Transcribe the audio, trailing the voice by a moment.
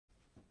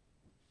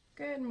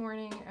Good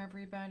morning,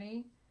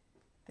 everybody.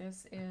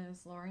 This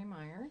is Lori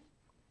Meyer,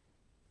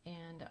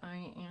 and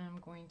I am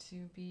going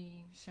to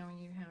be showing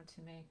you how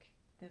to make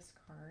this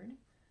card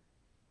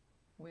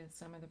with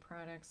some of the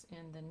products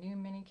in the new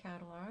mini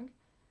catalog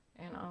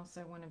and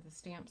also one of the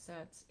stamp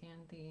sets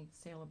in the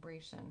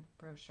Celebration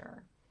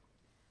brochure.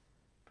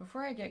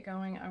 Before I get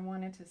going, I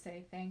wanted to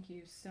say thank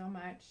you so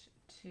much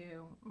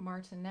to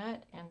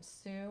Martinette and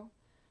Sue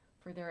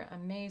for their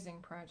amazing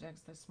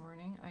projects this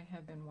morning. I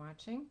have been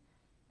watching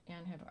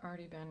and have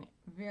already been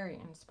very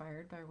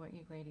inspired by what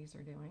you ladies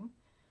are doing.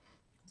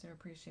 So I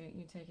appreciate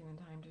you taking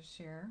the time to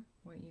share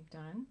what you've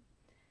done.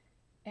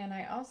 And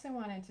I also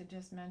wanted to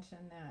just mention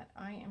that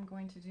I am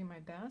going to do my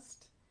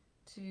best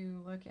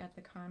to look at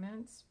the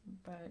comments,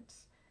 but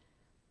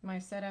my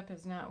setup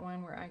is not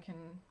one where I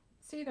can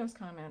see those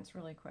comments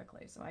really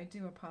quickly. So I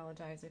do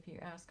apologize if you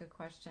ask a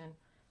question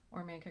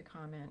or make a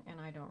comment and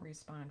I don't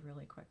respond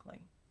really quickly.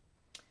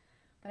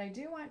 But I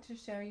do want to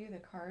show you the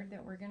card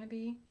that we're going to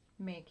be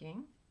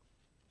making.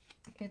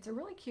 It's a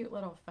really cute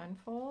little fun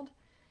fold.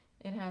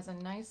 It has a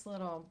nice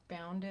little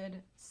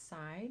bounded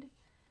side,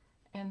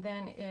 and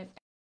then it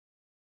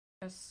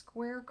has a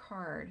square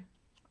card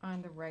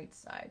on the right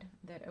side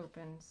that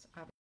opens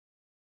up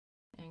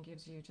and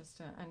gives you just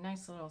a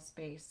nice little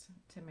space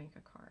to make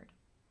a card.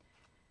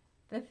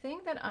 The thing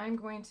that I'm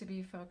going to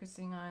be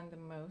focusing on the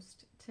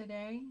most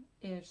today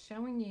is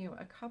showing you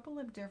a couple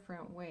of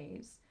different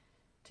ways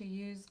to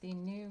use the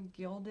new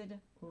Gilded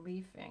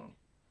Leafing.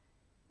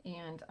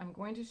 And I'm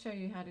going to show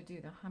you how to do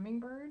the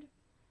Hummingbird,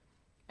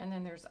 and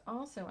then there's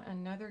also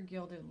another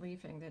Gilded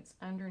Leafing that's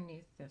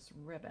underneath this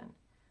ribbon,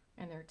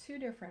 and there are two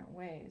different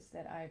ways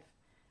that I've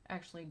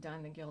actually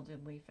done the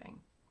Gilded Leafing.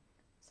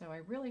 So I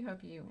really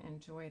hope you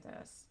enjoy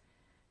this.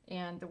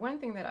 And the one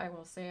thing that I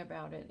will say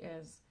about it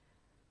is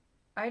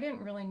I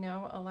didn't really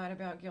know a lot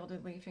about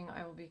Gilded Leafing,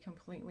 I will be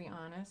completely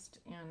honest,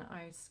 and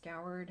I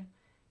scoured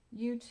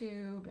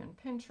YouTube and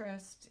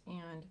Pinterest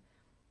and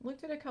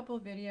looked at a couple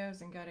of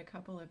videos and got a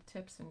couple of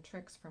tips and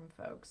tricks from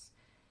folks.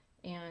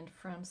 And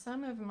from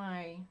some of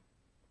my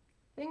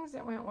things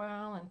that went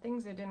well and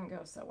things that didn't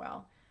go so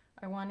well,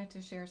 I wanted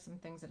to share some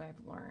things that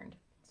I've learned.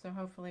 So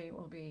hopefully it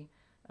will be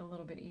a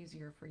little bit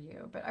easier for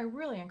you. But I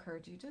really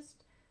encourage you,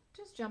 just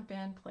jump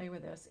in, play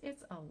with this.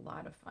 It's a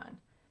lot of fun.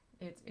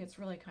 It's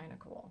really kind of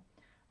cool.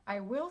 I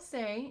will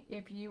say,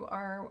 if you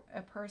are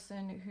a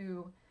person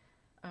who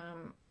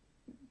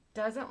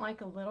doesn't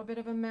like a little bit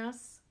of a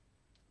mess,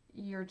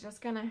 you're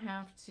just going to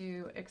have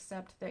to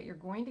accept that you're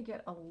going to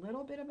get a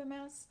little bit of a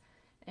mess,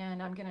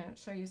 and I'm going to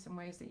show you some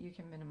ways that you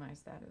can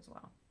minimize that as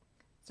well.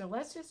 So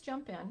let's just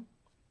jump in.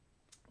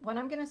 What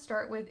I'm going to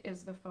start with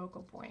is the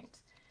focal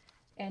point,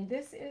 and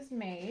this is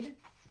made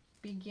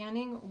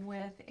beginning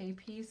with a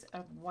piece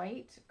of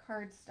white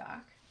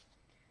cardstock,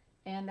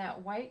 and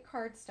that white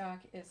cardstock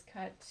is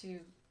cut to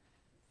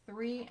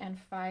 3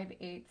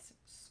 5/8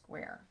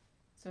 square.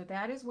 So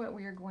that is what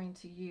we are going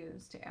to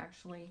use to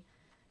actually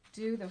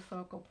do the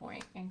focal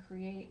point and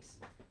create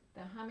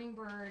the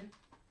hummingbird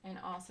and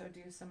also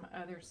do some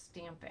other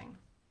stamping.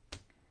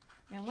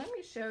 Now let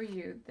me show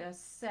you the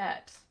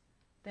set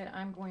that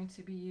I'm going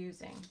to be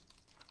using.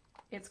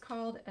 It's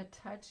called A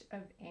Touch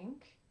of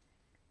Ink,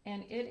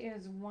 and it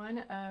is one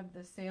of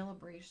the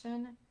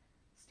Celebration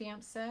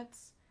stamp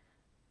sets.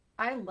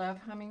 I love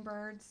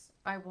hummingbirds.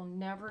 I will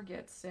never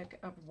get sick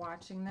of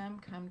watching them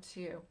come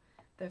to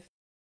the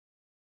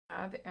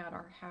at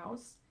our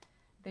house.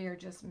 They are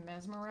just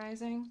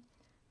mesmerizing.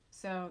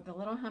 So the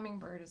little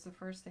hummingbird is the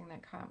first thing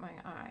that caught my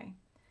eye.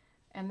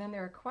 And then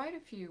there are quite a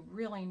few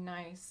really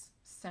nice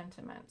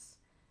sentiments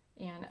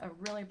and a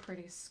really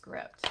pretty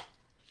script.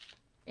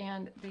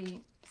 And the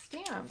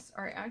stamps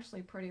are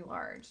actually pretty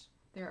large.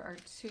 There are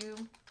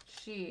 2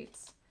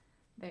 sheets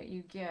that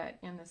you get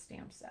in the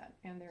stamp set,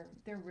 and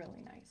they're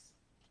really nice.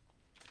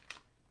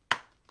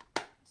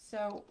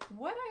 So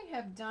what I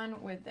have done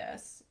with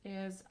this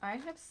is I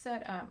have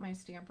set up my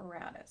stamp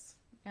apparatus,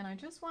 and I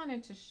just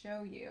wanted to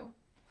show you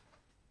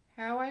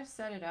how I've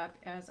set it up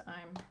as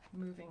I'm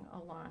moving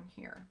along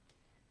here,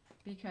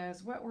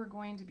 because what we're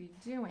going to be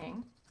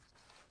doing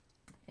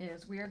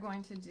is we are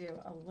going to do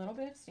a little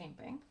bit of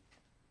stamping.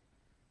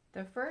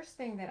 The first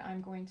thing that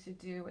I'm going to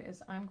do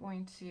is I'm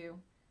going to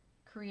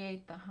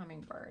create the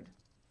hummingbird,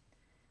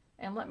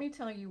 and let me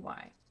tell you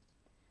why.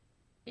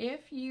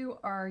 If you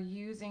are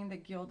using the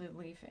Gilded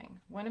Leafing,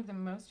 one of the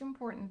most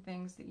important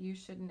things that you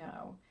should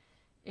know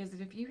is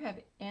that if you have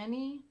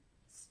any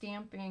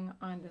stamping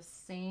on the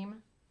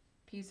same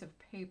piece of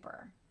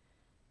paper,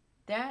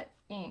 that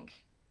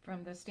ink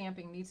from the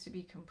stamping needs to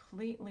be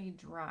completely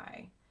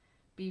dry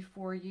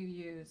before you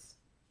use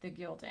the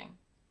gilding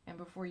and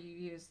before you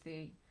use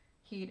the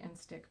heat and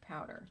stick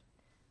powder.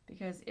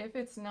 Because if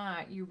it's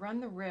not, you run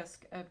the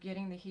risk of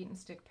getting the heat and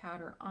stick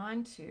powder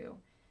onto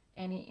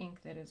any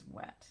ink that is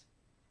wet.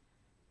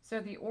 So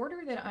the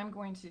order that I'm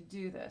going to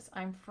do this,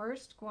 I'm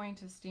first going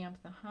to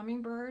stamp the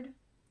hummingbird,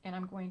 and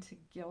I'm going to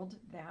gild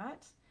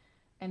that,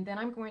 and then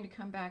I'm going to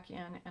come back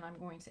in and I'm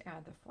going to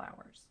add the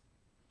flowers.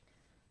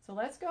 So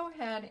let's go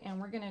ahead and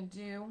we're going to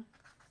do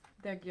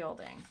the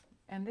gilding.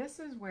 And this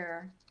is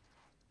where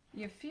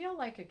you feel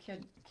like a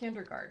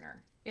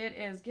kindergartner. It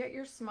is get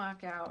your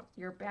smock out,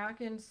 you're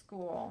back in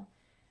school,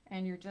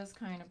 and you're just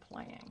kind of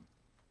playing.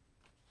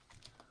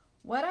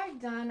 What I've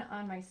done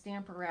on my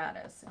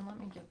Stamparatus, and let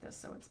me get this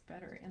so it's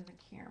better in the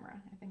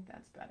camera. I think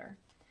that's better.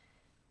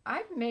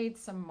 I've made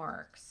some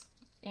marks,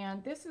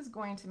 and this is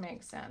going to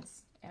make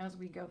sense as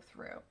we go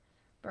through.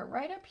 But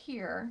right up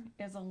here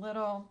is a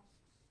little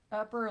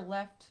upper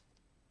left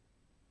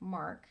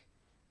mark.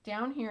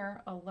 Down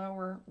here, a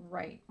lower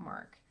right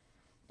mark.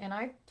 And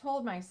I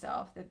told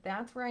myself that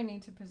that's where I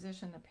need to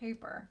position the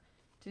paper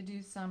to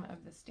do some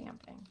of the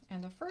stamping.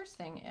 And the first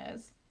thing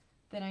is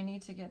that I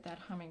need to get that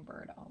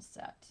hummingbird all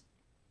set.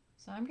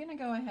 So I'm going to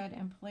go ahead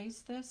and place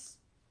this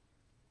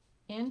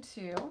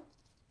into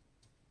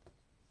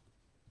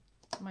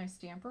my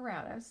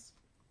Stamparatus.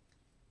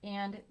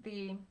 And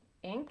the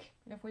ink,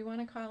 if we want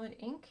to call it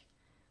ink,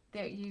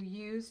 that you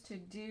use to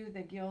do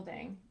the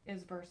gilding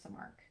is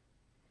Versamark.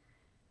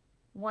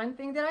 One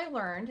thing that I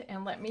learned,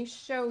 and let me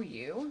show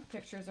you,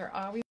 pictures are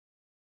always,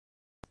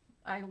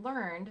 I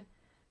learned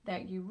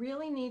that you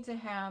really need to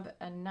have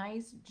a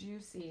nice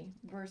juicy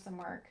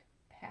Versamark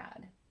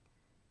pad.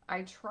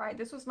 I tried,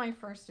 this was my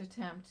first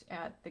attempt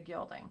at the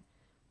gilding.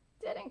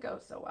 Didn't go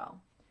so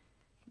well.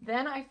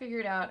 Then I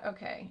figured out,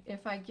 okay,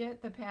 if I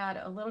get the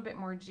pad a little bit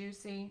more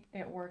juicy,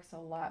 it works a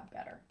lot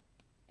better.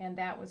 And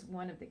that was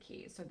one of the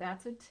keys. So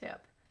that's a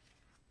tip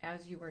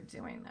as you are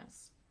doing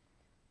this.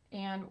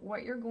 And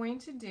what you're going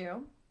to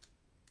do,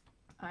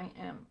 I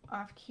am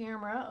off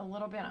camera a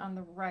little bit on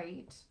the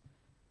right.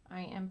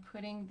 I am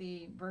putting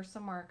the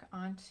Versamark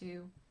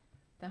onto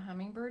the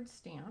Hummingbird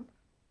stamp.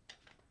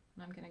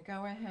 And I'm going to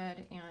go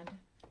ahead and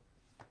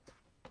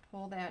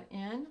pull that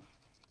in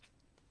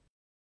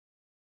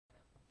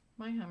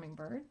my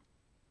Hummingbird.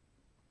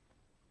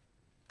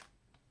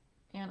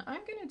 And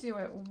I'm going to do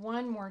it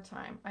one more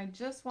time. I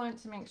just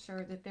want to make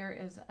sure that there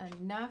is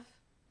enough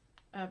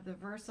of the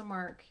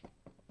Versamark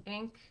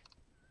ink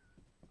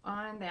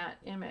on that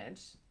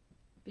image,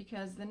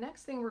 because the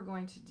next thing we're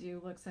going to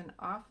do looks an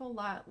awful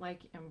lot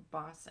like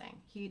embossing,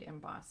 heat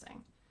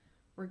embossing.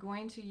 We're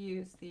going to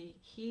use the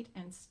heat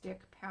and stick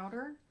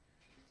powder.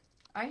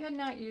 I had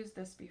not used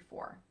this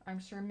before. I'm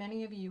sure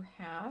many of you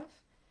have.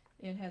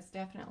 It has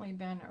definitely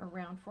been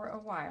around for a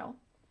while.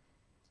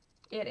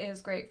 It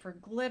is great for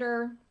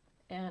glitter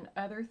and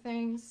other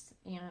things,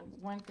 and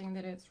one thing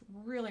that it's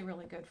really,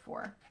 really good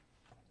for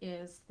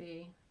is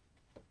the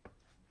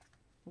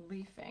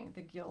leafing,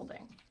 the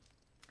gilding.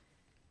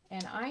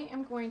 And I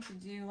am going to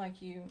do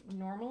like you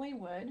normally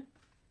would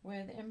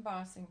with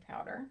embossing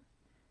powder,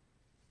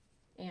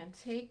 and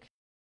take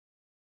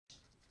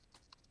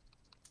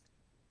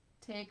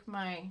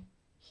my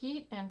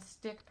heat and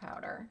stick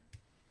powder.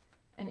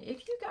 And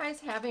if you guys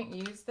haven't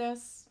used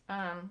this,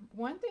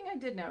 one thing I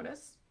did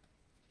notice,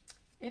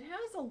 it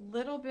has a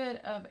little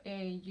bit of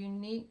a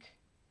unique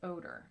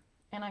odor,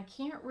 and I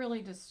can't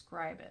really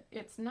describe it.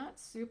 It's not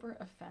super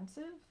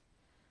offensive.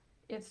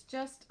 It's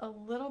just a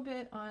little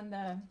bit on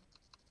the,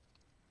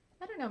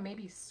 I don't know,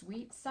 maybe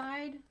sweet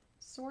side,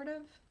 sort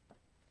of.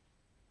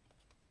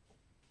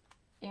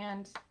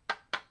 And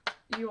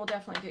you will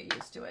definitely get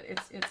used to it.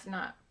 It's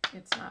not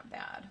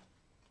bad.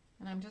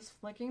 And I'm just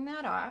flicking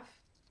that off.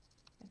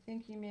 I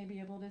think you may be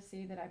able to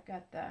see that I've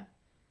got the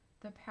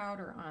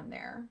powder on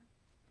there.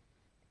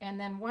 And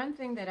then one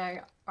thing that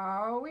I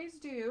always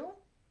do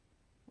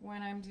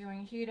when I'm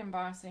doing heat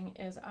embossing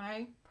is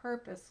I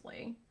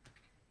purposely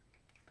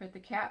put the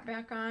cap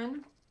back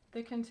on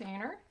the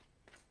container,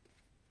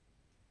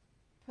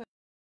 put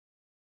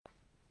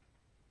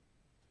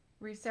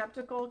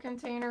receptacle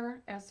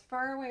container as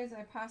far away as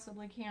I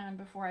possibly can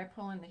before I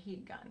pull in the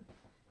heat gun.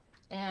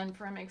 And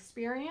from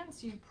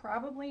experience, you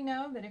probably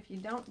know that if you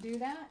don't do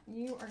that,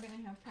 you are going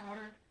to have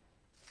powder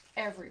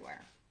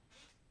everywhere.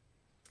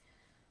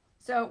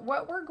 So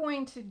what we're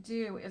going to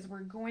do is we're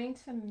going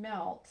to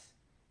melt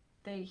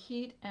the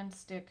heat and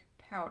stick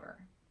powder,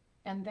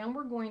 and then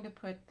we're going to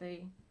put the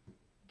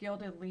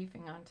gilded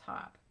leafing on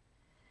top.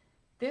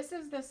 This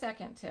is the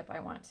second tip I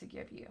want to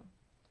give you.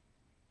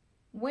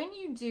 When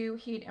you do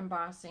heat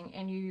embossing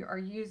and you are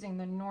using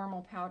the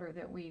normal powder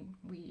that we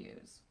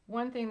use,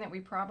 one thing that we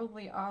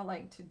probably all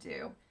like to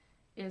do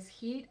is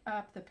heat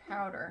up the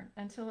powder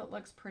until it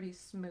looks pretty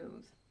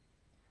smooth.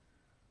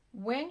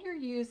 When you're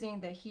using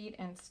the heat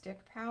and stick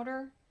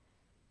powder,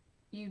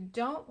 you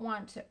don't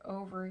want to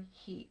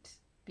overheat,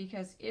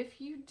 because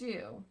if you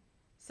do,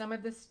 some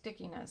of the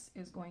stickiness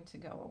is going to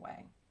go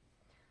away.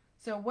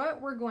 So what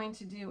we're going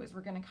to do is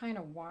we're going to kind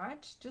of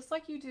watch, just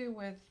like you do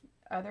with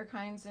other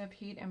kinds of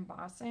heat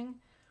embossing.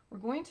 We're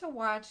going to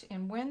watch,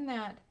 and when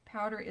that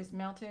powder is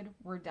melted,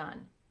 we're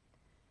done.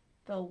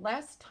 The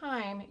less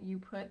time you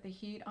put the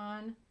heat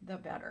on, the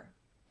better.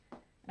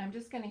 And I'm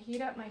just going to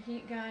heat up my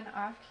heat gun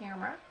off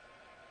camera.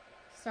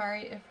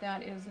 Sorry if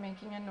that is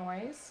making a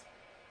noise.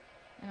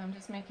 And I'm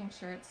just making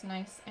sure it's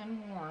nice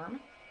and warm.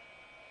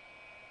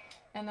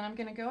 And then I'm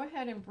going to go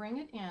ahead and bring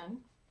it in.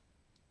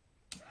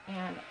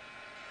 And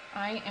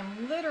I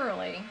am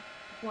literally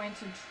going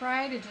to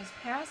try to just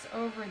pass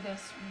over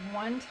this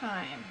one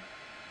time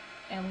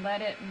and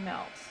let it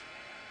melt.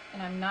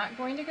 And I'm not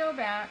going to go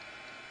back.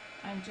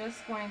 I'm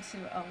just going to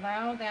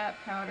allow that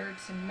powder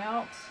to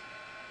melt.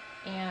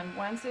 And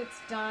once it's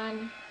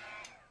done,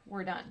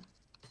 we're done.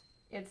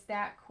 It's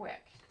that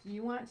quick.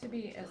 You want to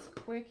be as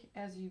quick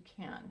as you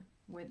can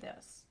with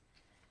this.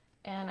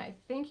 And I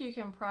think you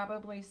can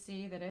probably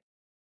see that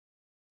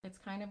it's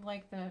kind of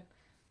like the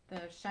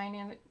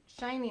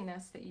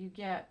shininess that you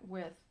get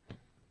with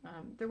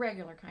the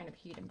regular kind of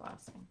heat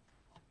embossing.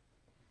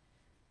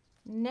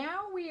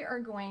 Now we are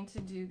going to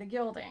do the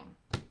gilding.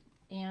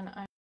 And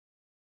I'm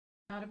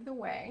out of the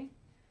way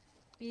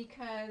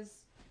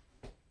because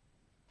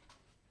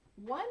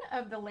one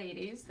of the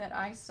ladies that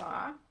I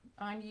saw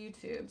on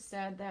YouTube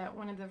said that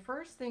one of the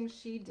first things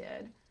she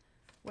did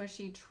was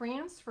she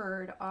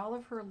transferred all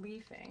of her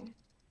leafing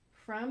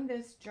from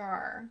this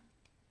jar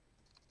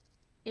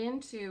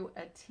into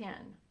a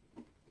tin.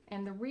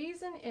 And the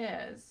reason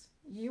is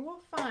you will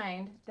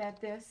find that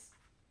this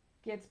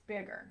gets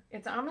bigger.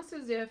 It's almost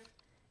as if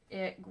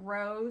it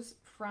grows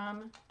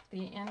from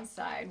the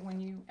inside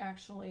when you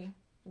actually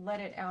let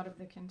it out of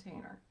the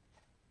container.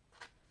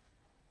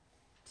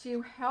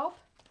 To help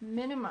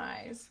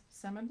minimize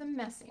some of the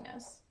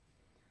messiness,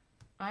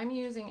 I'm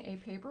using a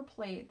paper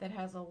plate that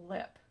has a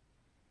lip.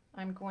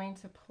 I'm going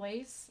to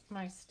place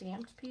my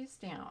stamped piece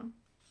down,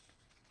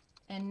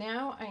 and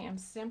now I am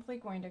simply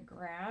going to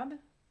grab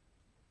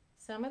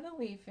some of the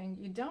leafing.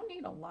 You don't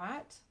need a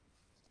lot.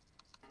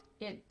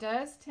 It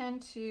does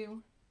tend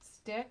to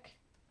stick,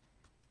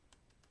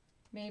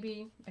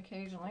 maybe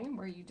occasionally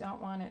where you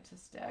don't want it to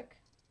stick.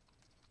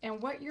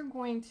 And what you're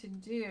going to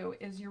do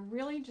is you're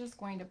really just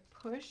going to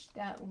push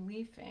that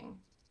leafing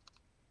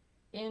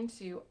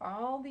into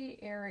all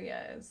the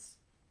areas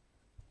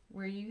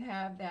where you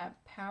have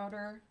that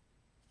powder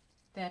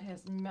that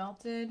has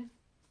melted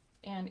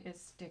and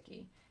is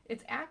sticky.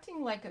 It's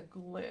acting like a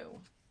glue,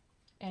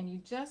 and you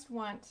just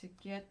want to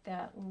get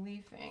that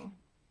leafing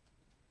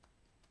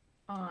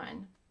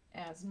on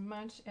as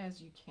much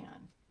as you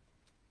can.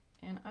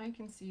 And I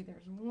can see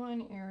there's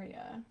one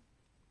area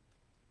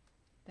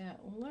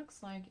that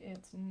looks like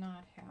it's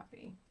not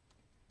happy,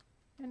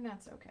 and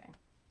that's okay.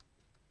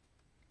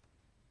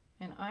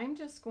 And I'm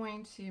just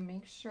going to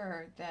make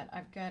sure that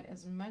I've got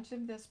as much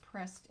of this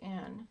pressed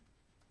in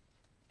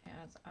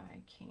as I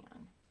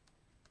can.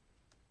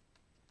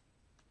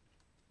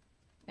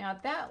 Now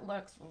that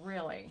looks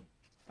really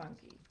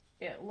funky.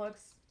 It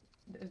looks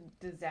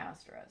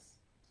disastrous.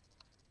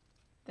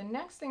 The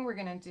next thing we're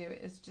going to do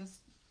is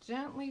just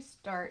gently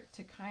start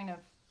to kind of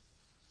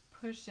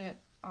push it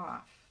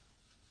off.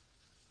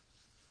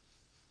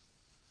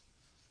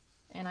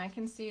 And I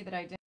can see that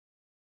I did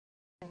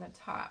in the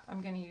top.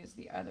 I'm going to use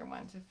the other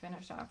one to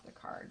finish off the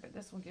card, but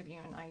this will give you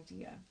an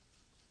idea.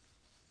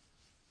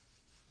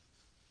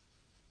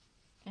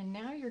 And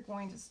now you're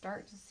going to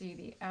start to see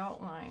the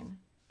outline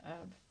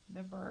of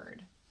the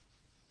bird.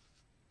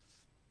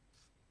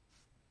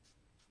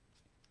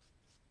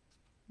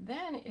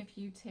 Then if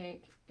you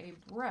take a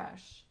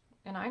brush,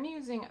 and I'm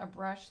using a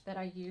brush that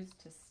I used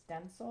to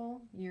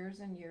stencil years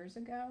and years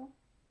ago,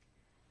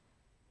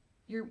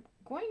 you're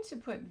going to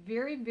put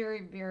very,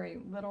 very, very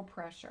little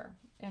pressure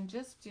and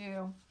just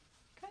do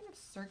kind of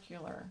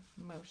circular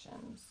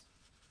motions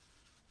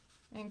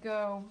and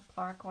go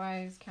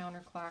clockwise,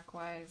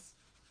 counterclockwise.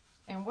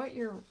 And what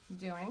you're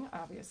doing,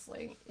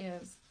 obviously,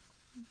 is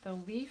the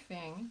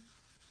leafing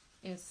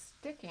is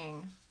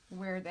sticking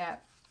where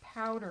that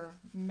powder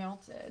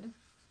melted,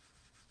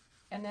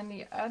 and then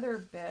the other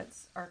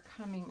bits are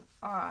coming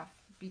off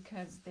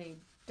because they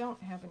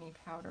don't have any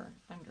powder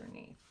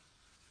underneath.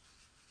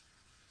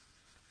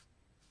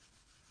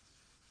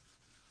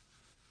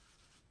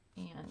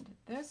 And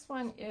this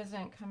one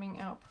isn't coming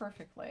out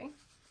perfectly.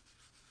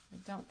 I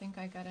don't think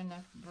I got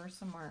enough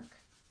Versamark,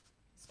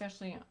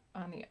 especially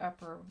on the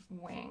upper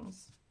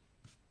wings.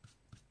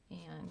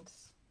 And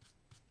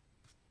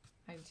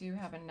I do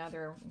have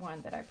another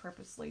one that I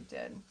purposely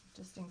did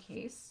just in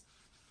case.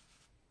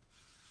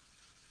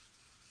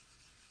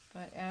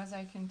 But as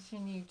I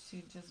continue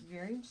to just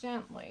very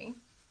gently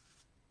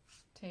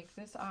take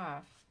this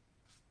off,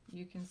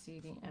 you can see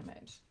the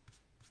image.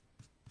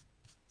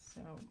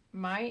 So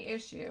my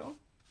issue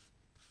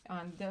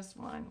on this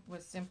one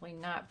was simply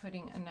not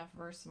putting enough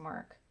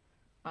Versamark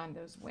on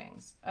those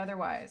wings.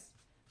 Otherwise,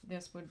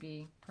 this would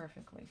be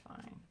perfectly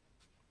fine.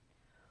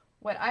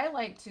 What I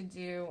like to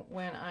do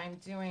when I'm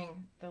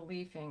doing the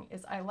leafing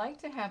is I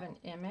like to have an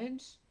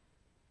image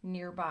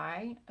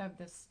nearby of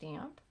the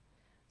stamp,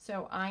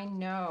 so I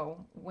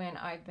know when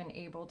I've been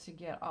able to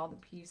get all the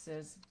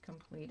pieces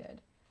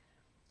completed.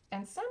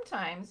 And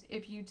sometimes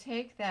if you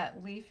take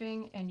that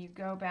leafing and you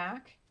go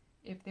back,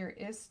 if there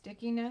is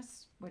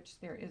stickiness, which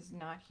there is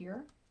not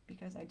here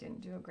because I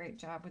didn't do a great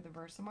job with the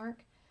Versamark,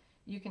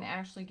 you can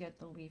actually get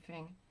the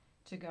leafing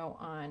to go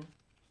on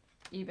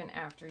even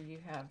after you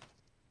have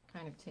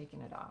kind of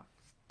taken it off.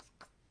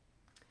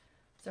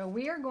 So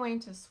we are going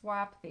to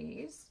swap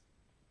these,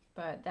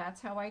 but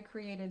that's how I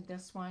created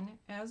this one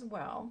as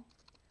well.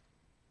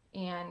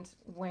 And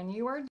when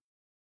you are,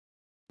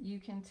 you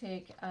can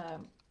take a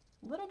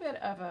little bit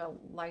of a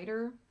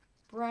lighter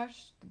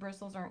brush. The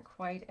bristles aren't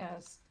quite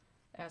as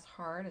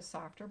hard, a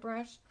softer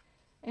brush,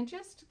 and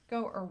just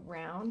go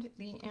around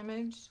the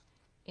image.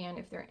 And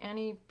if there are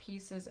any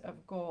pieces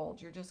of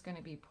gold, you're just going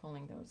to be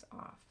pulling those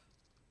off.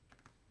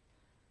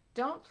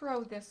 Don't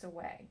throw this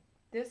away.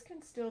 This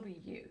can still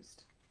be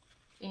used.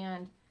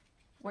 And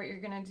what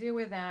you're going to do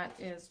with that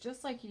is,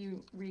 just like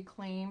you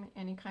reclaim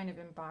any kind of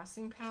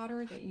embossing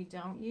powder that you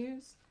don't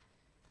use,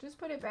 just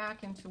put it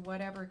back into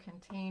whatever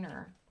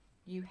container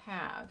you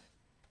have.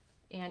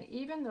 And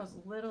even those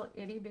little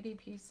itty bitty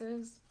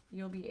pieces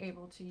you'll be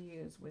able to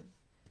use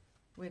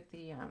with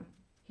the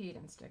heat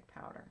and stick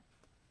powder.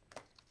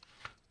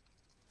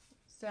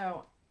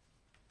 So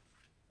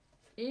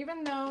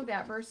even though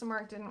that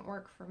Versamark didn't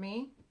work for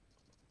me,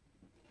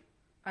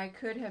 I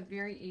could have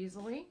very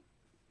easily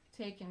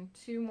taken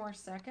 2 more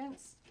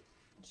seconds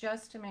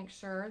just to make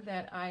sure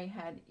that I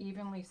had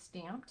evenly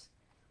stamped,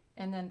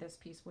 and then this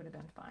piece would have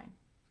been fine.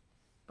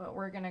 But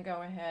we're going to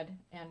go ahead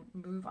and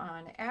move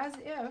on as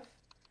if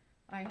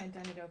I had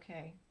done it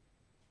okay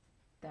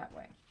that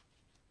way.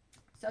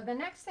 So the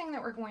next thing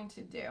that we're going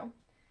to do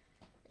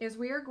is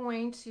we are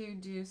going to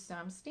do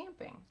some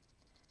stamping.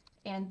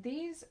 And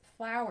these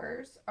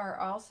flowers are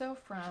also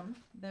from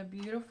the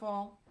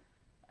beautiful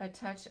A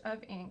Touch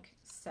of Ink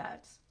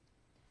set.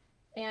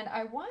 And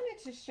I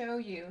wanted to show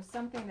you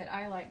something that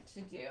I like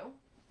to do,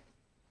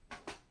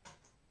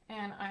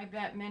 and I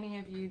bet many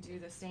of you do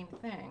the same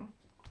thing.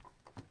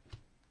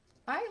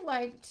 I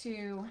like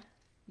to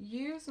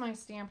use my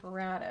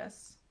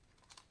Stamparatus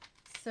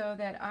so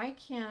that I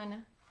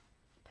can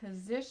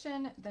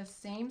position the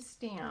same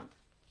stamp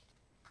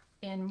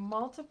in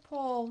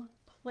multiple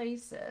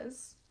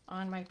places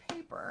on my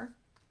paper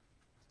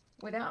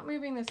without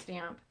moving the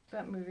stamp,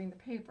 but moving the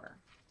paper.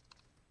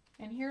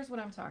 And here's what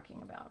I'm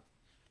talking about.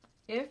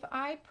 If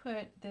I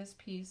put this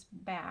piece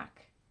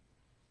back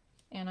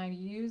and I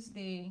use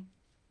the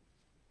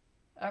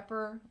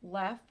upper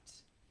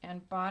left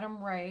and bottom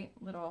right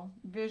little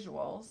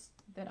visuals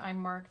that I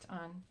marked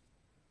on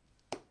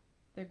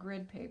the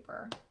grid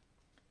paper,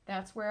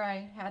 that's where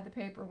I had the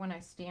paper when I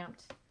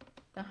stamped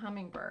the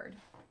Hummingbird.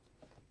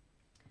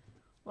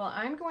 Well,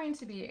 I'm going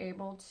to be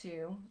able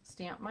to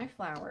stamp my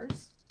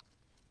flowers,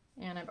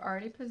 and I've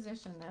already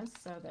positioned this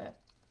so that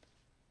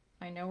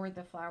I know where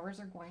the flowers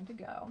are going to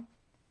go.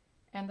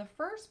 And the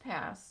first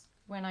pass,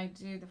 when I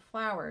do the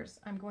flowers,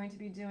 I'm going to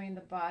be doing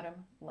the bottom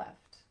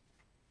left.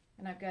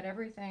 And I've got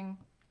everything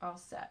all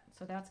set.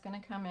 So that's going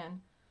to come in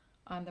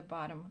on the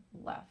bottom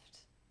left.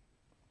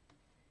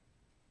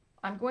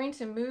 I'm going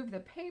to move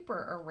the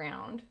paper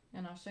around,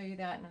 and I'll show you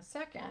that in a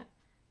second,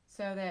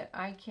 so that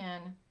I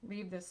can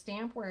leave the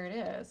stamp where it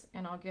is,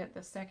 and I'll get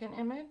the second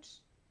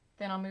image.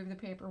 Then I'll move the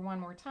paper one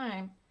more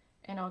time,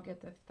 and I'll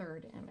get the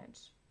third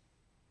image.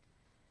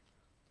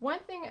 One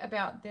thing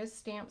about this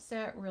stamp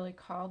set really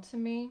called to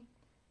me,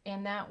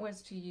 and that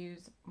was to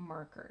use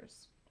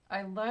markers.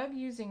 I love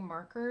using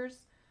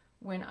markers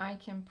when I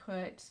can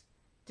put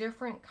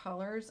different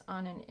colors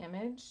on an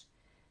image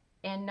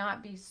and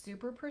not be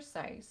super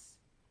precise.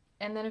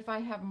 And then if I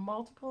have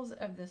multiples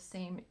of the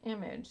same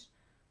image,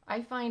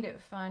 I find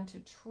it fun to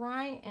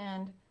try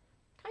and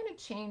kind of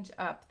change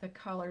up the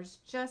colors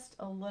just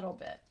a little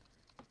bit.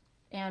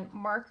 And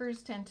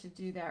markers tend to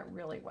do that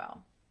really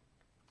well.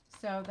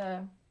 So the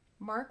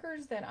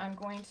markers that I'm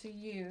going to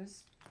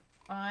use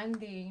on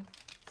the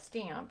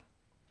stamp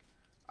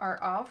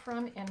are all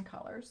from In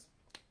Colors.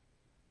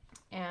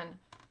 And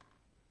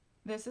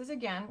this is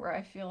again where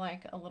I feel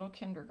like a little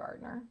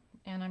kindergartner,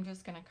 and I'm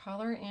just going to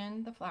color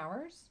in the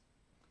flowers.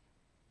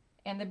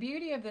 And the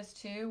beauty of this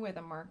too with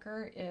a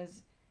marker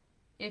is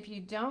if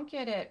you don't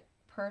get it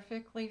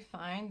perfectly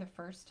fine the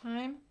first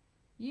time,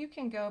 you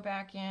can go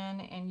back in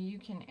and you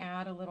can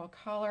add a little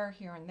color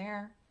here and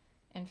there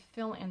and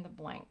fill in the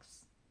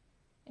blanks.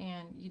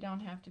 And you don't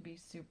have to be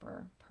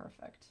super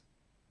perfect.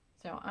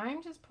 So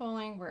I'm just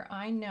pulling where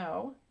I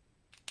know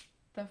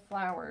the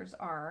flowers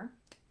are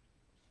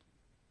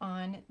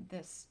on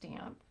this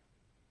stamp,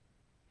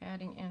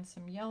 adding in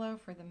some yellow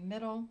for the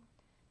middle.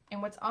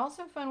 And what's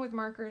also fun with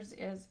markers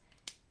is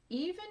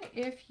even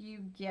if you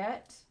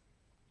get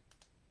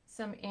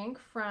some ink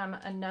from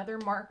another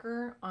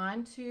marker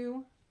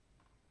onto,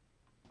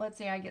 let's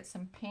say I get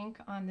some pink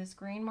on this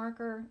green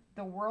marker,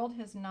 the world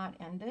has not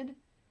ended,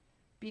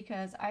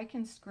 because I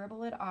can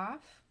scribble it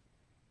off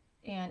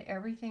and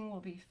everything will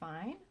be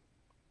fine.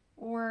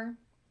 Or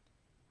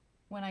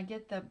when I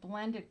get the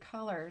blended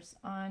colors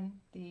on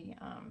the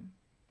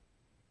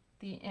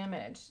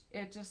image,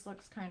 it just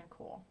looks kind of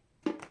cool.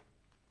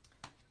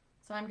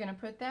 So I'm going to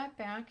put that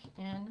back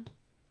in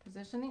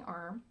position the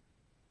arm,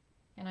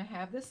 and I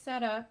have this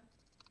set up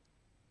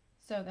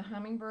so the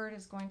hummingbird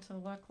is going to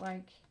look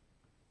like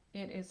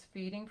it is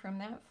feeding from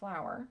that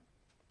flower.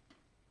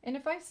 And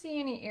if I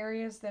see any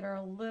areas that are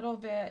a little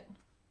bit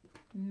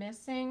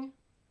missing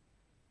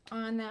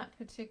on that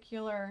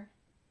particular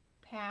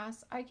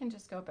pass, I can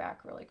just go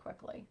back really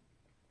quickly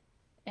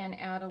and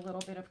add a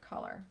little bit of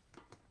color.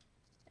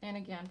 And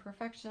again,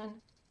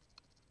 perfection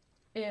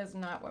is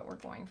not what we're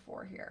going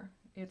for here.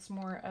 It's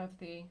more of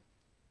the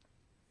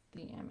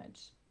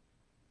image.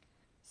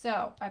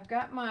 So I've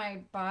got my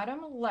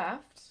bottom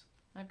left.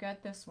 I've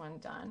got this one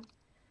done.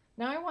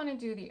 Now I want to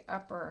do the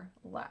upper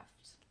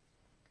left.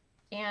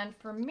 And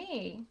for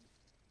me,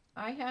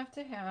 I have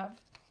to have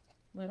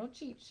little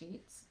cheat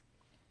sheets.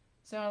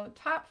 So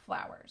top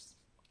flowers.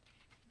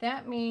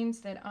 That means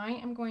that I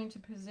am going to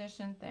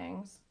position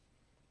things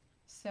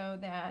so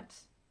that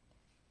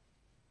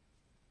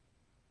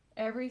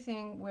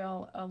everything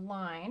will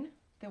align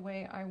the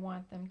way I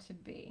want them to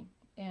be.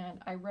 And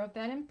I wrote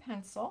that in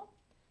pencil.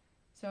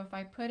 So if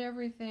I put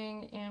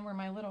everything in where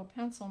my little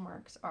pencil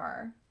marks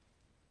are,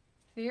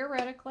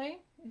 theoretically,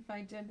 if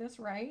I did this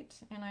right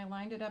and I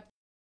lined it up,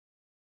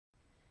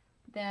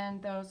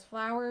 then those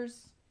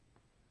flowers,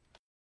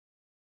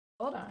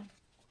 hold on,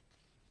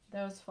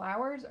 those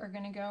flowers are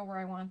going to go where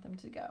I want them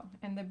to go.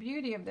 And the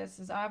beauty of this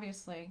is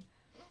obviously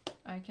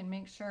I can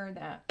make sure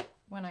that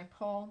when I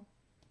pull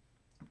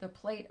the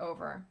plate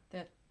over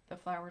that the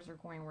flowers are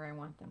going where I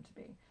want them to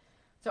be.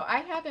 So I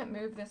haven't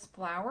moved this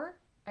flower,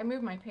 I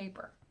moved my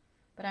paper,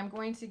 but I'm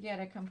going to get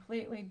a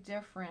completely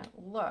different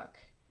look.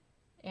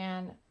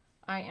 And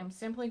I am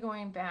simply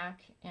going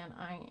back and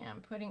I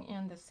am putting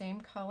in the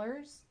same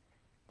colors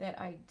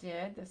that I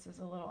did. This is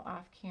a little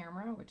off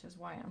camera, which is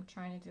why I'm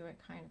trying to do it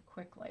kind of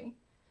quickly.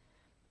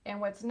 And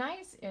what's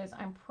nice is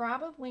I'm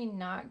probably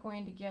not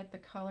going to get the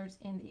colors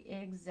in the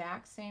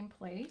exact same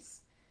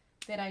place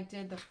that I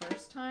did the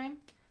first time.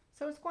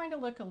 So it's going to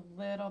look a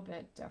little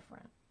bit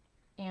different.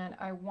 And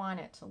I want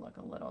it to look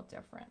a little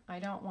different. I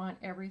don't want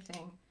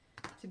everything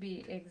to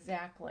be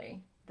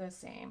exactly the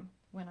same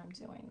when I'm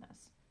doing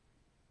this.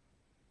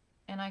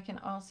 And I can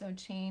also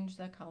change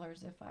the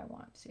colors if I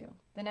want to.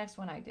 The next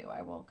one I do,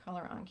 I will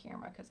color on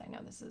camera because I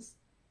know this is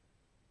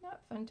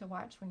not fun to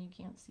watch when you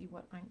can't see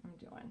what I'm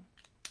doing.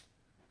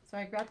 So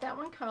I got that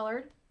one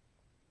colored.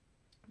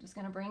 I'm just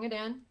going to bring it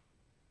in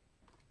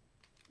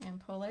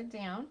and pull it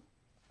down.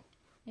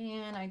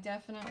 And I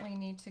definitely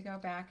need to go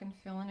back and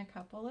fill in a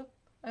couple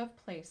of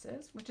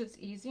places, which is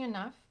easy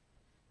enough.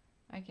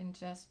 I can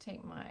just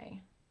take my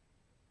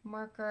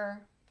marker,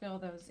 fill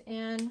those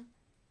in,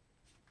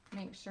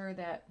 make sure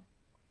that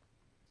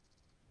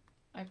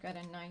I've got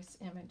a nice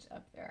image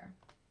up there.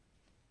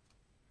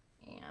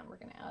 And we're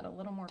going to add a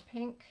little more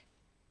pink.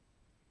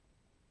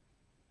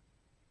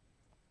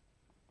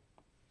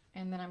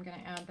 And then I'm going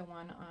to add the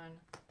one on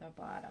the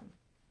bottom.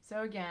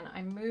 So again,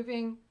 I'm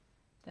moving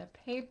the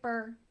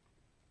paper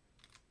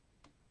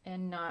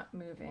and not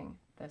moving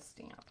the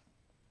stamp.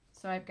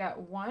 So I've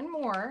got one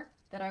more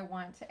that I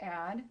want to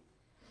add,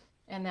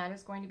 and that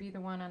is going to be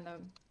the one on the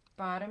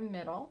bottom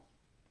middle.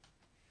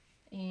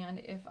 And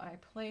if I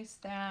place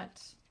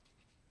that,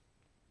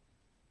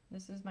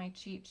 this is my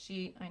cheat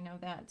sheet. I know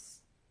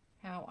that's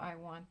how I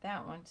want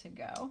that one to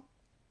go.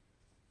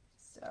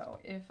 So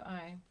if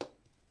I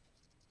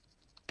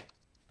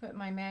put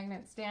my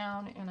magnets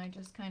down and I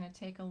just kind of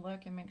take a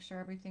look and make sure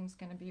everything's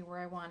going to be where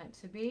I want it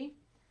to be,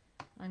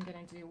 I'm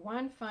going to do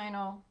one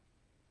final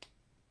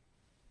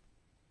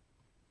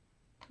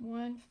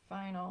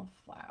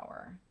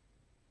flower.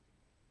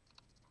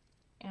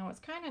 And what's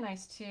kind of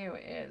nice too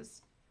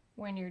is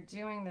when you're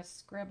doing the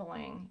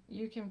scribbling,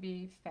 you can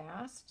be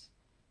fast.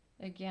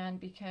 Again,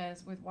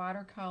 because with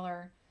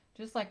watercolor,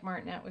 just like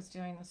Martinette was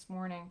doing this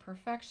morning,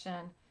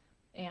 perfection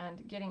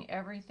and getting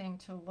everything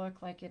to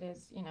look like it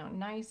is, you know,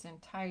 nice and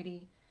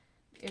tidy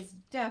is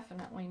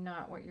definitely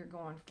not what you're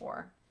going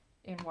for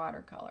in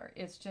watercolor.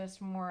 It's just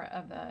more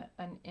of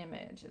an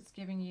image. It's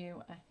giving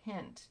you a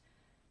hint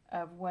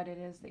of what it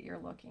is that you're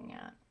looking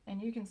at.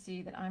 And you can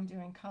see that I'm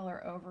doing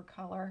color over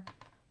color.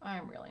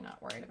 I'm really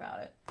not worried about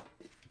it.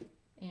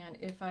 And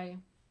if I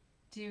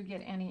do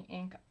get any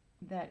ink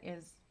that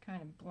is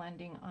kind of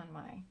blending on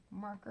my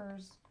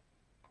markers,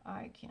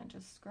 I can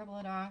just scribble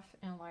it off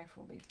and life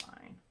will be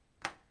fine.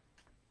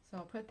 So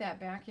I'll put that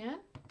back in.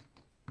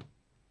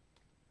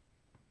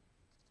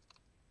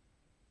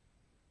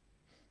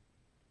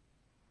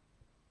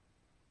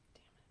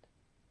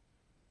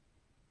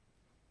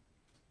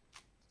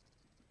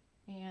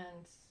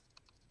 And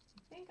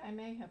I think I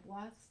may have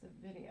lost the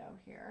video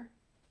here,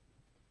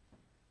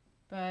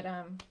 but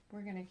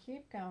we're going to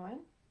keep going,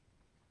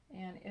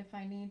 and if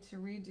I need to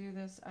redo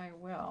this, I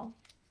will.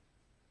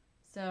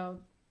 So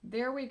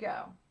there we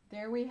go.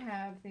 There we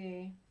have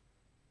the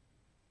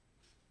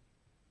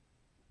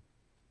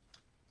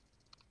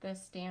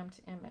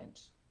stamped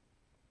image.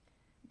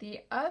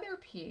 The other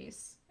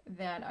piece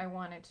that I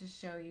wanted to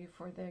show you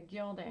for the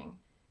gilding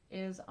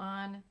is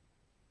on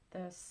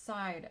the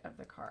side of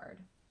the card.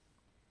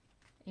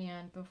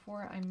 And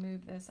before I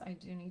move this, I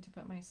do need to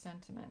put my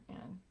sentiment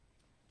in.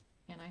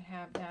 And I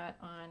have that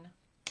on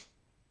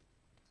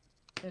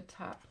the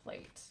top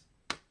plate.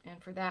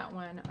 And for that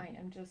one, I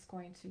am just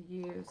going to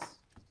use...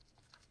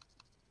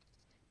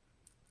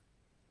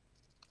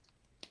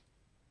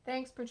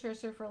 Thanks,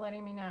 Patricia, for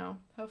letting me know.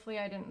 Hopefully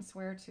I didn't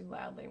swear too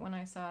loudly when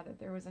I saw that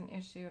there was an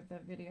issue of the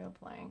video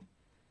playing.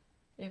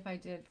 If I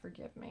did,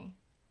 forgive me.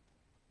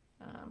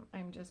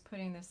 I'm just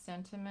putting the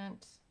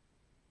sentiment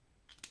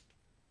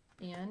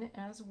in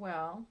as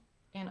well.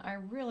 And I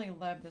really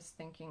love this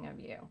Thinking of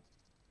You.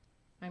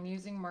 I'm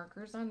using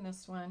markers on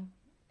this one,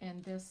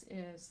 and this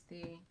is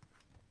the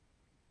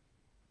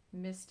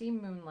Misty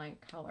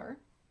Moonlight color.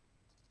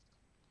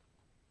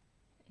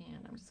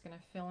 And I'm just going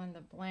to fill in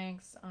the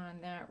blanks on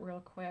that real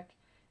quick.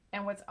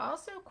 And what's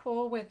also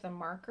cool with the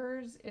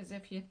markers is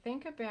if you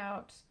think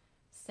about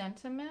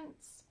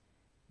sentiments,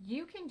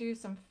 you can do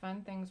some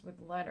fun things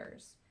with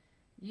letters.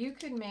 You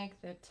could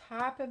make the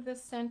top of the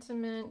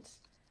sentiment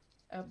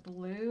a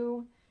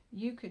blue.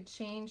 You could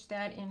change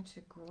that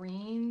into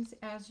greens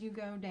as you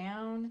go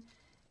down,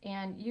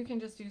 and you can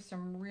just do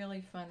some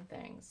really fun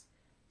things.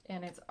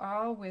 And it's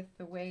all with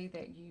the way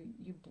that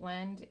you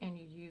blend and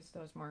you use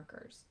those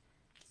markers.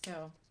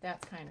 So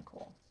that's kind of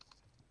cool.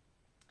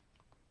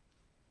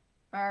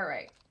 All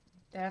right,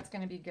 that's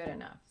going to be good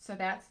enough. So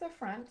that's the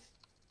front.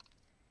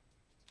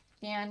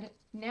 And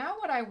now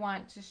what I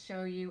want to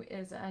show you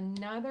is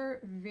another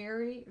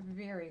very,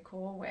 very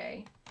cool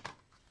way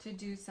to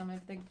do some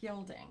of the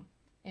gilding.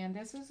 And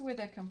this is with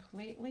a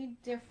completely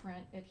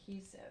different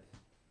adhesive.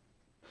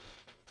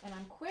 And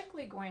I'm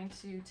quickly going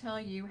to tell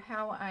you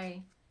how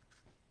I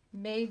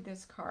made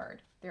this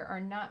card. There are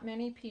not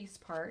many piece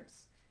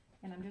parts,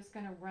 and I'm just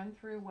going to run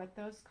through what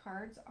those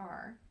cards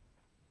are,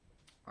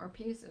 or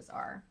pieces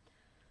are.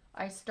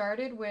 I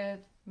started with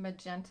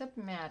Magenta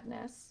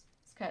Madness.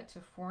 It's cut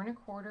to 4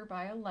 1/4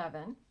 by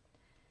 11,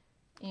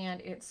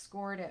 and it's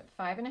scored at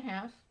 5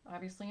 1/2,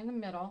 obviously in the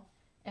middle,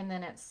 and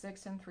then at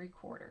 6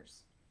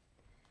 3/4.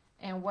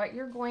 And what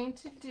you're going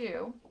to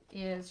do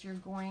is you're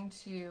going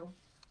to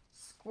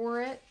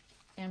score it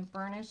and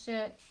burnish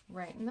it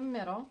right in the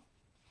middle.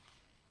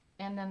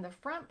 And then the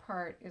front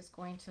part is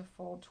going to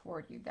fold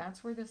toward you.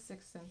 That's where the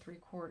 6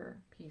 3/4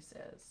 piece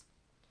is.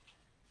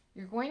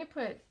 You're going to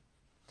put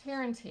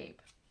tear and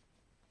tape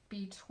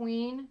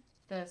between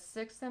the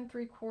 6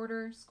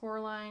 3/4 score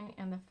line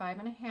and the 5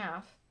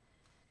 1/2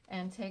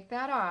 and take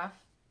that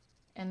off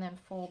and then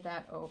fold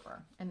that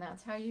over. And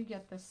that's how you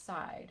get the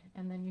side.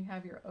 And then you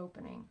have your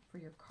opening for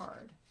your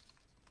card.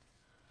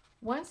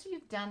 Once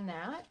you've done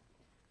that,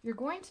 you're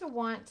going to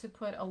want to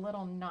put a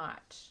little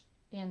notch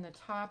in the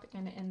top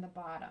and in the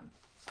bottom.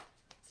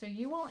 So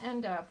you will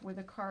end up with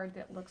a card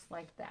that looks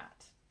like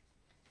that.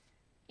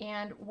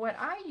 And what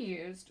I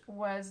used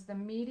was the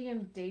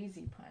medium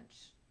daisy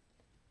punch.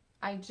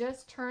 I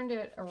just turned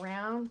it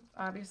around,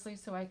 obviously,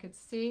 so I could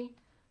see,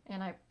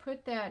 and I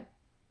put that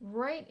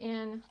right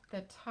in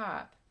the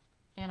top,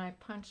 and I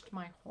punched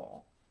my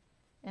hole.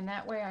 And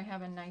that way I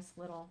have a nice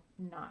little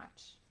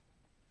notch.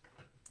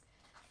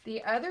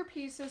 The other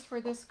pieces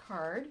for this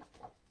card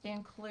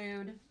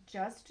include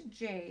Just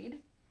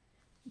Jade.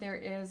 There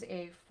is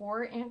a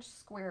 4-inch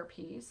square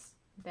piece.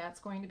 That's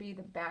going to be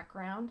the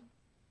background,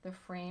 the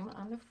frame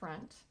on the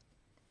front.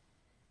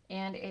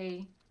 And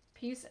a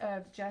piece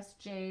of Just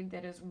Jade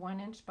that is 1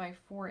 inch by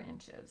 4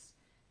 inches.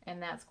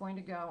 And that's going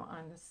to go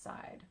on the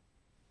side.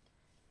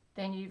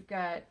 Then you've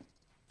got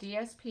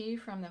DSP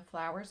from the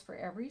Flowers for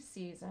Every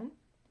Season.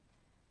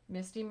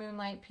 Misty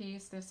Moonlight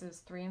piece, this is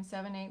 3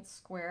 7/8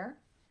 square.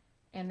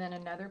 And then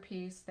another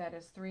piece that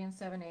is 3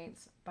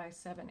 7/8 by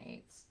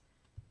 7/8.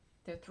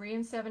 The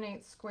 3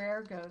 7/8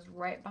 square goes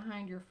right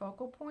behind your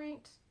focal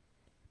point,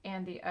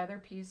 and the other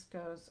piece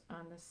goes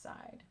on the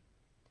side.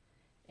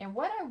 And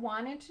what I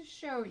wanted to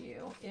show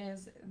you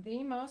is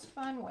the most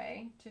fun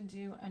way to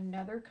do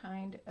another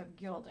kind of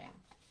gilding.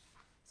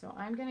 So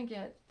I'm going to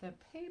get the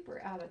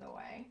paper out of the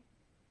way,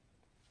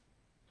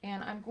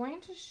 and I'm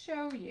going to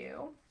show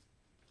you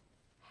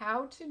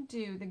how to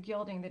do the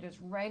gilding that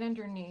is right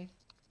underneath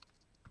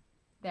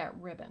that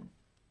ribbon.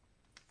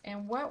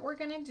 And what we're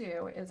going to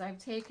do is I've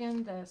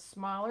taken the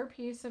smaller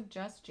piece of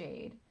Just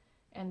Jade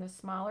and the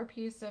smaller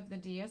piece of the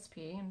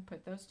DSP and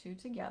put those two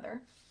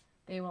together.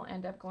 They will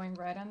end up going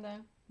right on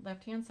the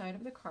left-hand side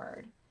of the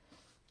card.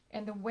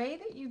 And the way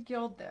that you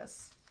gild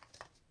this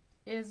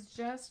is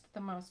just the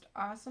most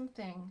awesome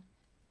thing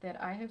that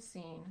I have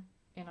seen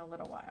in a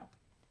little while.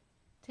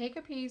 Take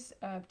a piece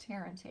of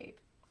tear and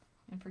tape,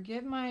 and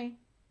forgive my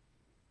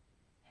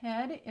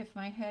head if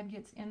my head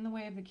gets in the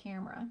way of the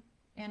camera,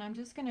 and I'm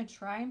just going to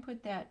try and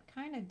put that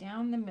kind of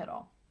down the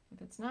middle.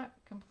 If it's not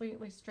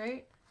completely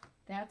straight,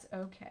 that's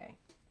okay.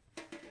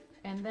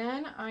 And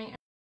then I am going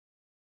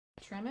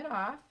to trim it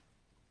off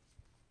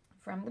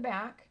from the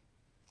back.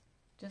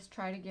 Just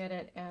try to get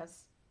it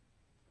as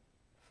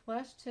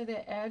flush to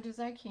the edge as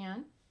I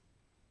can.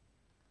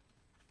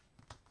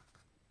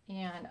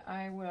 And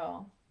I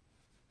will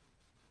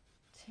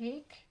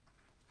take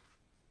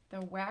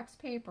the wax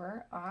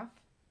paper off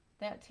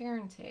that tear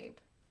and tape.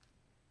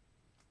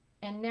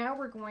 And now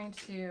we're going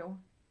to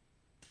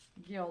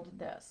gild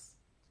this.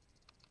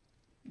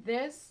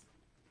 This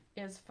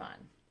is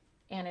fun,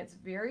 and it's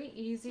very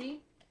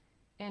easy,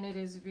 and it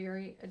is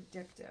very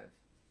addictive.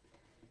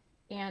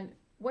 And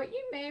what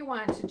you may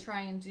want to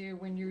try and do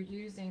when you're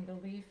using the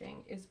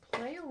leafing is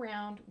play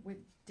around with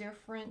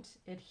different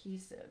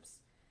adhesives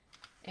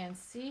and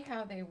see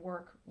how they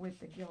work with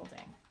the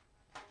gilding.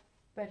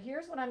 But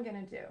here's what I'm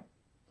going to do.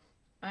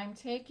 I'm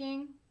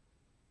taking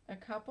a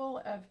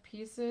couple of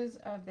pieces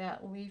of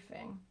that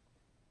leafing,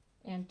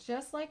 and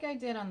just like I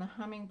did on the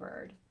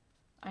hummingbird,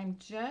 I'm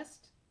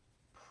just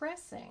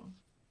pressing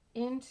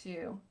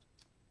into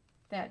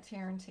that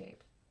tear and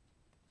tape.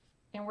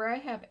 And where I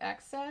have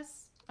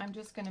excess, I'm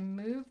just going to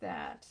move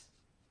that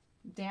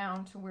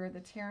down to where the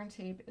tear and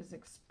tape is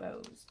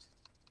exposed.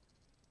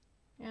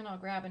 And I'll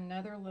grab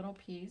another little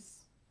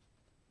piece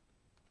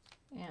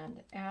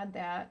and add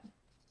that.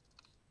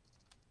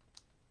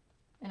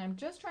 And I'm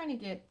just trying to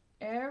get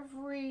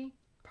every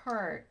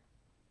part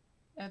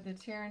of the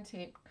tear and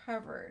tape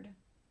covered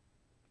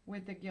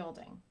with the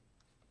gilding.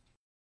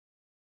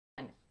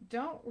 And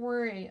don't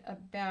worry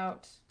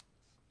about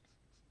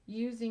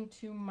using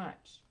too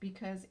much,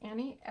 because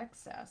any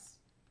excess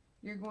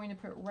you're going to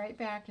put right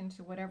back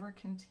into whatever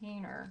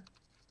container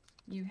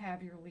you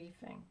have your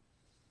leafing.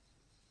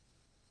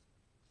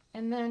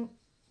 And then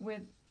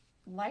with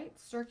light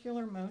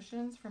circular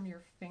motions from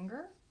your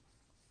finger,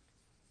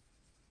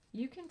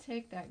 you can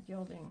take that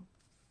gilding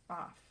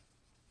off.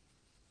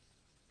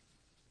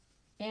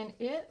 And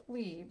it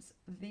leaves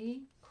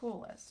the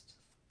coolest,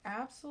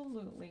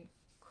 absolutely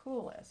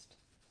coolest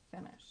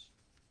finish.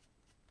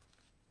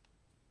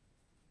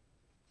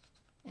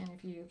 And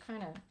if you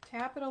kind of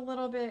tap it a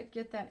little bit,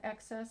 get that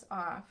excess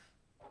off,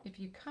 if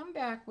you come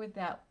back with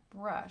that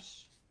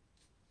brush,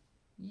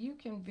 you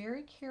can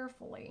very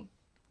carefully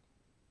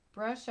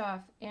brush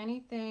off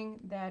anything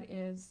that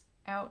is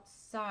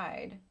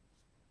outside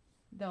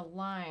the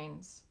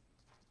lines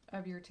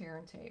of your tear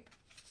and tape.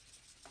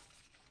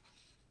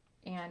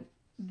 And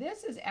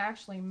this is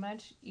actually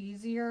much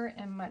easier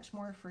and much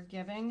more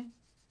forgiving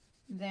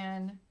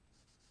than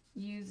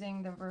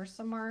using the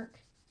Versamark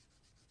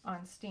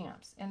on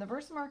stamps. And the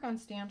Versamark on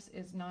stamps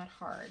is not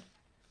hard.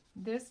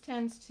 This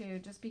tends to,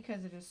 just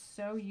because it is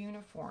so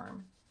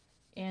uniform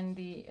in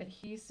the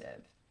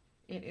adhesive,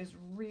 it is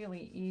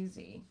really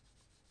easy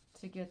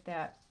to get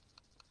that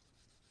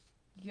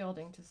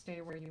gilding to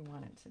stay where you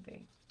want it to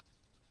be.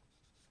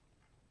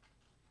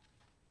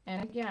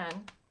 And again,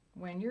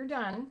 when you're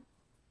done,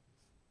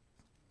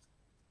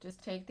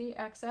 just take the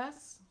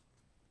excess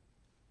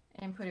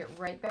and put it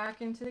right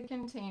back into the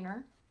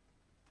container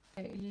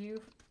that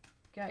you've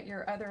got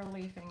your other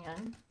leafing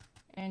in,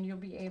 and you'll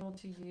be able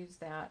to use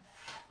that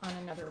on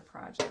another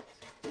project.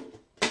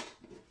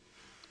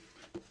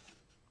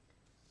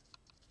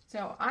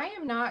 So I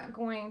am not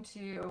going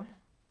to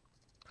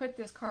put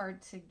this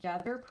card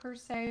together per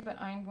se,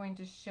 but I'm going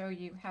to show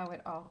you how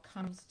it all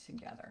comes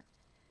together.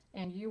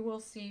 And you will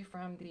see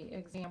from the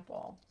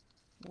example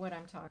what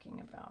I'm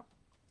talking about.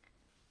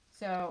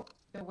 So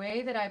the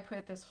way that I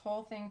put this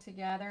whole thing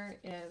together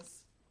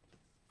is,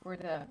 for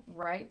the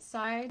right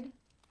side,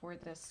 for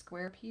the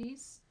square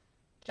piece,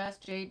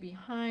 just jade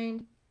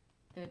behind,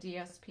 the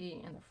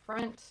DSP in the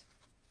front.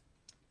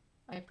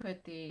 I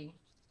put the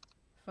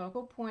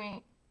focal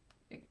point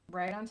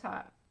right on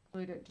top,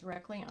 glued it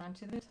directly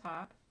onto the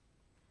top.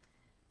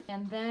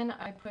 And then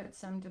I put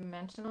some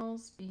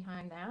dimensionals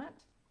behind that,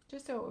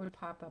 just so it would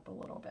pop up a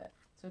little bit.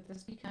 So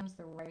this becomes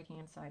the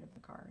right-hand side of the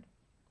card.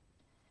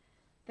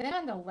 Then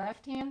on the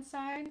left-hand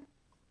side,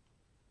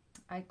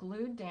 I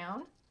glued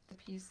down the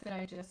piece that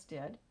I just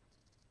did.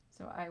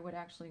 So I would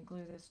actually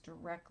glue this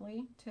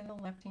directly to the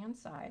left-hand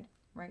side,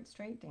 right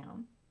straight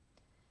down.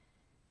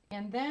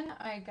 And then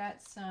I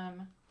got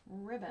some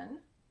ribbon.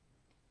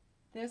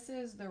 This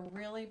is the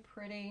really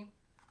pretty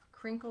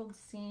crinkled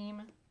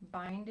seam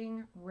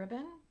binding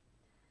ribbon.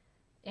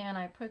 And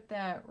I put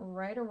that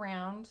right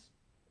around.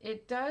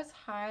 It does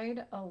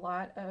hide a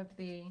lot of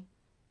the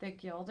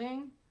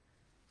gilding,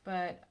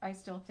 but I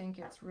still think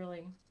it's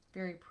really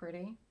very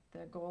pretty.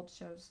 The gold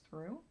shows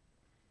through.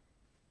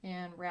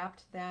 And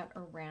wrapped that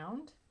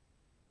around.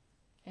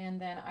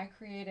 And then I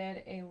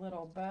created a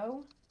little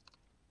bow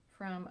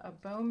from a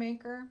bow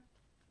maker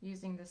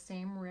using the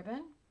same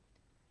ribbon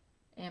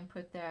and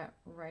put that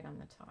right on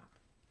the top.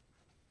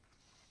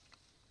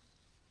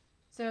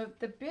 So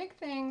the big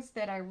things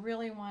that I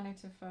really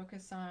wanted to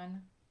focus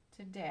on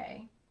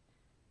today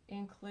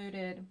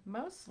included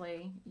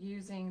mostly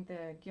using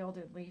the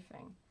gilded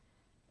leafing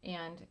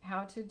and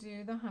how to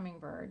do the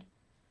hummingbird,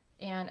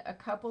 and a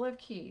couple of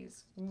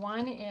keys.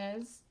 One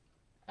is,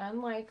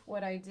 unlike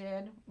what I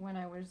did when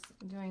I was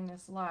doing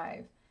this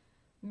live,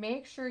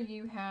 make sure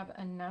you have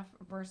enough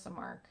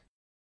Versamark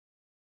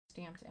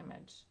stamped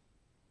image.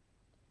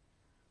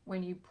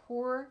 When you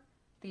pour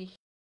the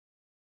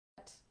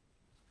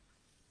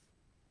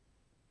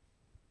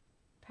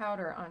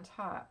powder on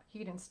top,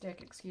 heat and stick,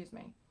 excuse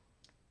me,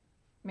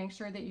 make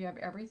sure that you have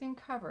everything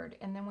covered,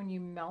 and then when you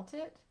melt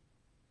it,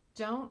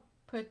 don't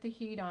put the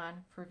heat on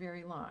for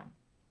very long.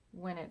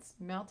 When it's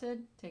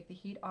melted, take the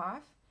heat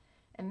off,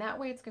 and that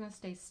way it's going to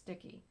stay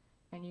sticky,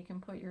 and you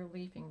can put your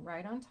leafing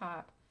right on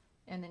top,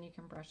 and then you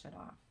can brush it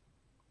off.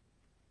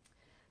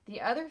 The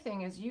other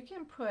thing is, you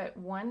can put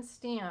one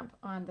stamp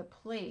on the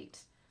plate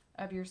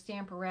of your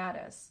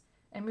Stamparatus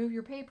and move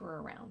your paper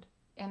around,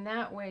 and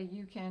that way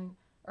you can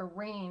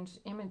arrange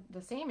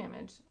the same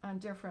image on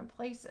different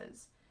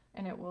places,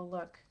 and it will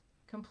look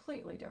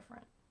completely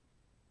different.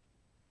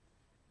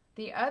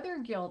 The other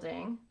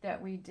gilding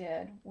that we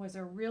did was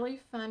a really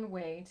fun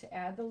way to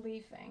add the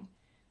leafing,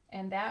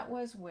 and that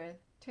was with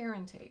tear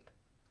and tape.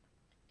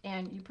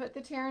 And you put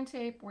the tear and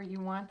tape where you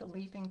want the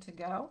leafing to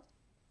go.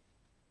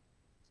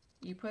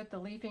 You put the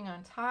leafing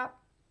on top,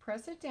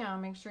 press it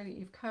down, make sure that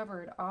you've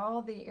covered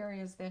all the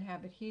areas that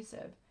have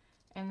adhesive,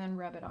 and then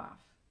rub it off.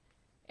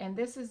 And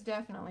this is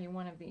definitely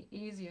one of the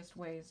easiest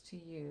ways to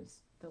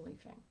use the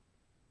leafing.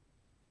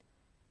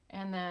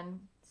 And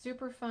then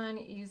super fun,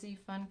 easy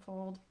fun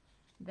fold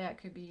that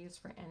could be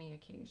used for any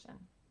occasion.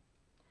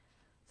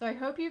 So I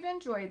hope you've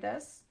enjoyed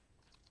this,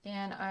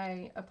 and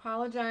I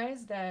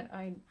apologize that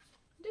I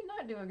did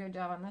not do a good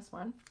job on this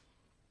one,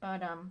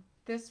 but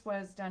this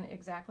was done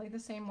exactly the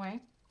same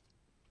way,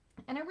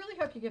 and I really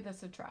hope you give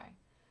this a try.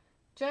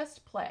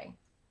 Just play.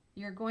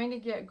 You're going to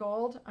get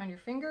gold on your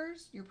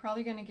fingers, you're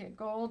probably going to get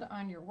gold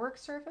on your work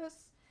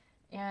surface,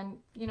 and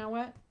you know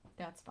what?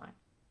 That's fine.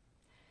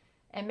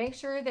 And make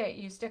sure that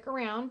you stick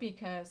around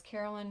because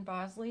Carolyn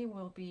Bosley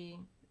will be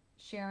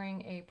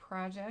sharing a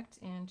project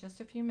in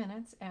just a few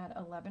minutes at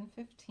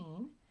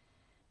 11:15.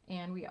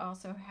 And we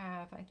also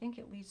have, I think,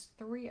 at least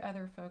 3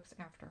 other folks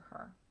after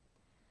her.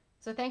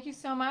 So thank you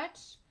so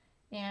much,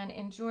 and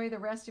enjoy the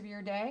rest of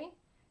your day.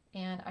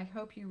 And I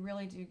hope you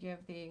really do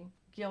give the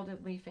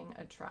Gilded Leafing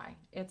a try.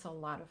 It's a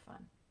lot of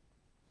fun.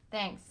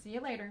 Thanks. See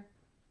you later.